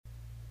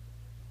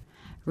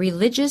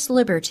Religious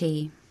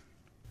Liberty.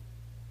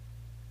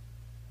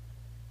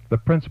 The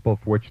principle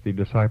for which the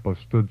disciples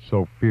stood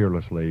so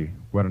fearlessly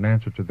when in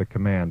answer to the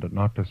command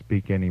not to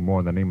speak any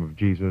more in the name of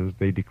Jesus,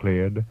 they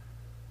declared,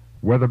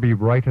 "Whether be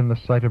right in the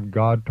sight of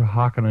God to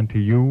hearken unto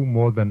you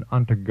more than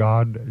unto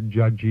God,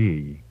 judge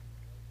ye,"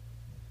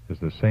 is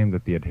the same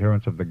that the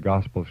adherents of the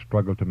gospel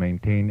struggled to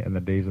maintain in the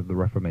days of the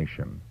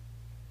Reformation.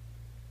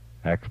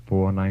 Acts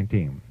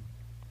 4:19.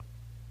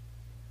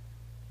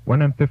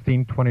 When in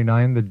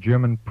 1529 the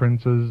German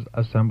princes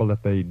assembled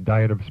at the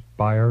Diet of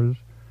Spires,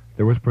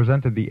 there was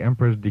presented the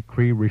Emperor's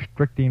decree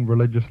restricting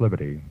religious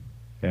liberty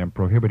and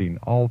prohibiting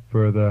all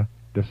further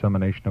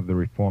dissemination of the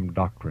Reformed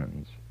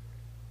doctrines.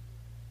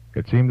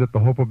 It seemed that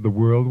the hope of the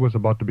world was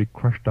about to be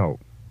crushed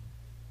out.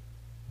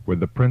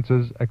 Would the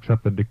princes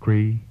accept the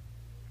decree?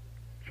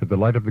 Should the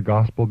light of the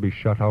gospel be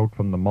shut out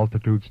from the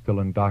multitude still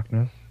in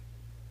darkness?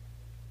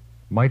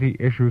 Mighty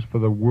issues for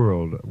the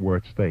world were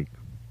at stake.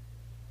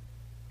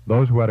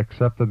 Those who had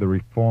accepted the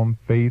Reformed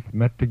faith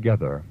met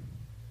together,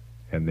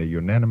 and the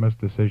unanimous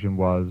decision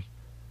was,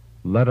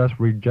 "Let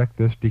us reject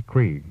this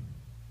decree.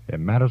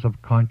 In matters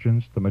of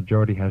conscience, the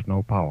majority has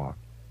no power."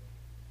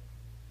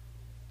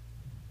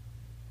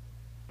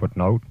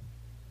 Footnote: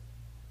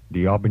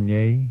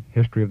 D'Aubigné,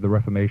 History of the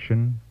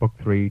Reformation, Book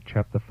 3,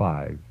 Chapter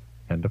 5.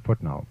 End of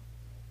footnote.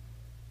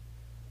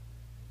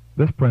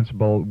 This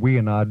principle we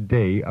in our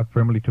day are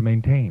firmly to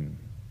maintain.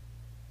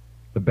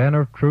 The banner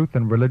of truth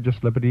and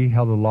religious liberty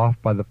held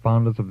aloft by the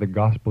founders of the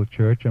Gospel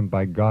Church and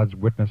by God's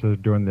witnesses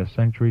during the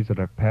centuries that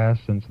have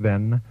passed since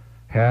then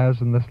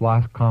has, in this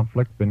last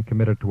conflict, been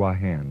committed to our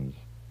hands.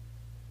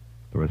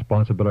 The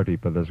responsibility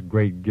for this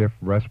great gift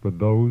rests with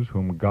those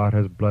whom God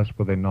has blessed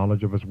with a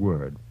knowledge of His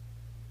Word.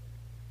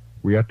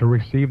 We are to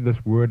receive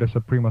this Word as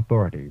supreme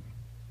authority.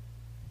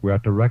 We are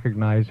to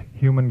recognize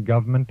human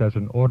government as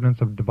an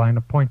ordinance of divine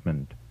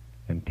appointment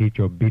and teach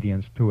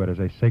obedience to it as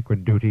a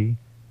sacred duty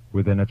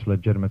within its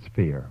legitimate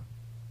sphere.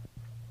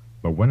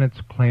 But when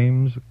its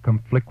claims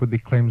conflict with the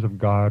claims of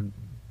God,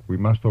 we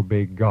must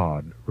obey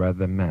God rather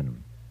than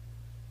men.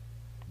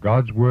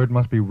 God's Word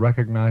must be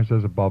recognized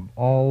as above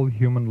all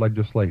human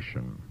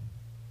legislation.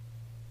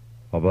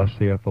 A "Thus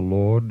saith the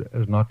Lord"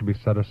 is not to be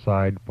set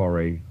aside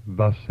for a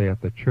 "Thus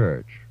saith the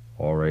Church"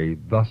 or a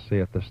 "Thus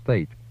saith the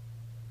State."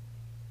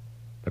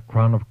 The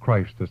crown of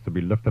Christ is to be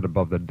lifted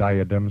above the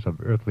diadems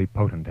of earthly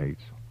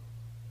potentates.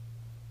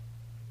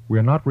 We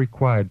are not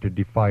required to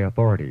defy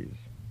authorities.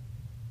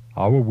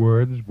 Our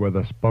words,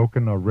 whether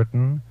spoken or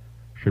written,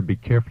 should be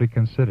carefully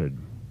considered,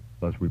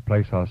 lest we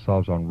place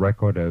ourselves on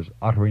record as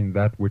uttering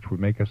that which would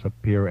make us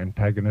appear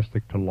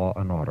antagonistic to law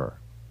and order.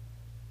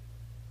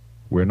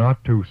 We are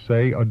not to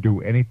say or do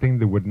anything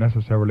that would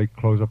necessarily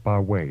close up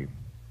our way.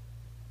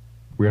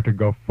 We are to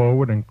go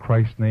forward in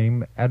Christ's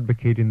name,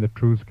 advocating the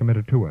truths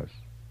committed to us.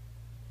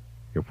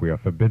 If we are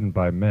forbidden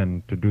by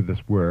men to do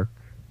this work,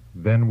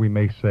 then we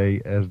may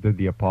say, as did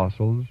the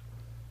apostles,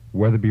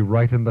 "Whether be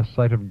right in the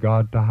sight of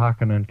God to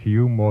hearken unto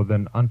you more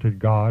than unto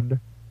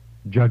God,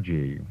 judge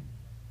ye.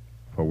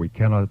 For we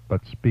cannot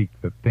but speak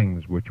the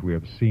things which we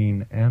have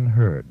seen and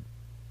heard."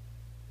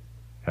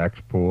 Acts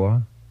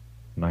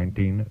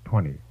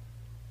 4:19-20.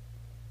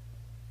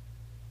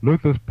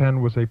 Luther's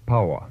pen was a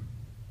power,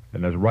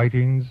 and his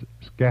writings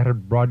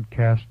scattered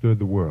broadcast through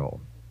the world.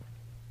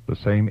 The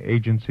same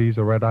agencies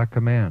are at our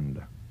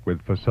command,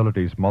 with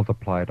facilities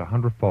multiplied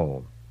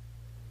 100-fold.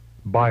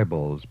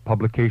 Bibles,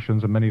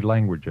 publications in many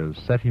languages,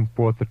 setting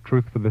forth the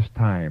truth for this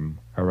time,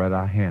 are at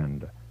our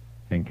hand,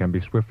 and can be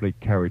swiftly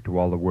carried to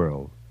all the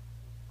world.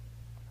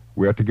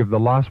 We are to give the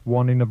last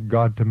warning of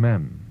God to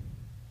men,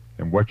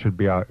 and what should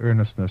be our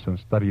earnestness in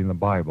studying the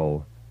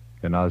Bible,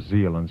 and our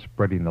zeal in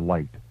spreading the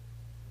light.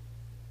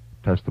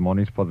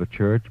 Testimonies for the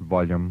Church,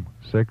 Volume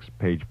 6,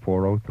 page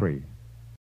 403.